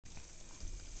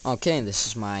Okay, this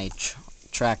is my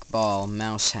trackball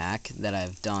mouse hack that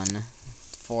I've done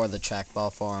for the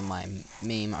trackball for my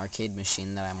MAME arcade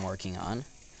machine that I'm working on.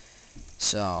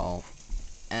 So,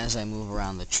 as I move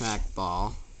around the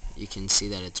trackball, you can see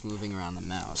that it's moving around the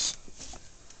mouse.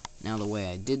 Now the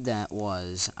way I did that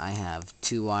was I have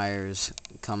two wires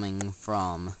coming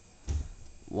from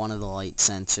one of the light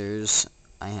sensors.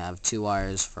 I have two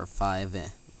wires for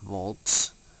 5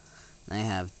 volts. And I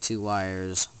have two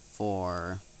wires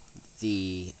for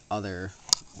the other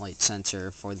light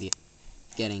sensor for the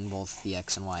getting both the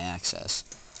X and Y axis.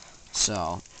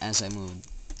 So as I move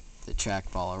the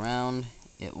trackball around,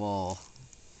 it will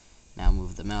now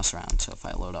move the mouse around. So if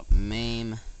I load up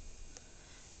MAME,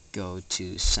 go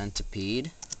to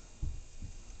centipede,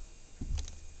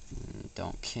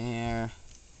 don't care,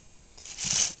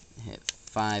 hit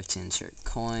 5 to insert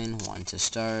coin, 1 to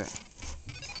start.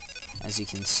 As you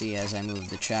can see, as I move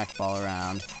the trackball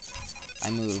around, I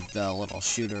move the little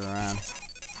shooter around.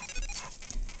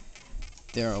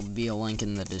 There will be a link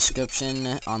in the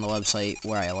description on the website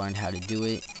where I learned how to do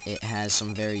it. It has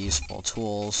some very useful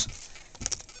tools.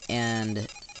 And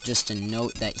just a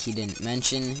note that he didn't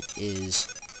mention is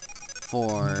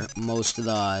for most of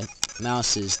the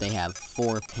mouses they have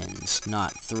 4 pins,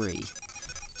 not 3.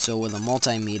 So with a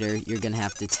multimeter, you're going to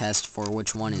have to test for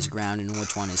which one is ground and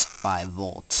which one is 5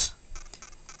 volts.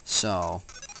 So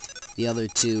the other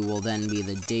two will then be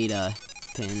the data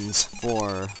pins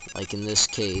for, like in this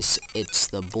case, it's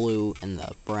the blue and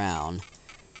the brown.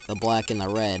 The black and the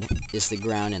red is the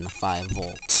ground and the 5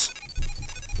 volts.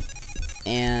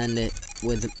 And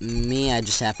with me, I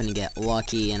just happened to get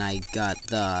lucky and I got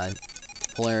the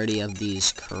polarity of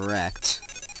these correct.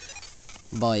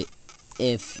 But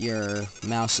if your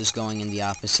mouse is going in the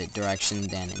opposite direction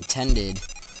than intended,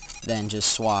 then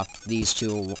just swap these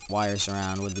two wires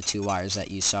around with the two wires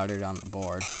that you soldered on the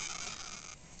board.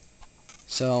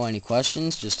 So any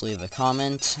questions, just leave a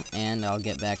comment and I'll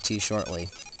get back to you shortly.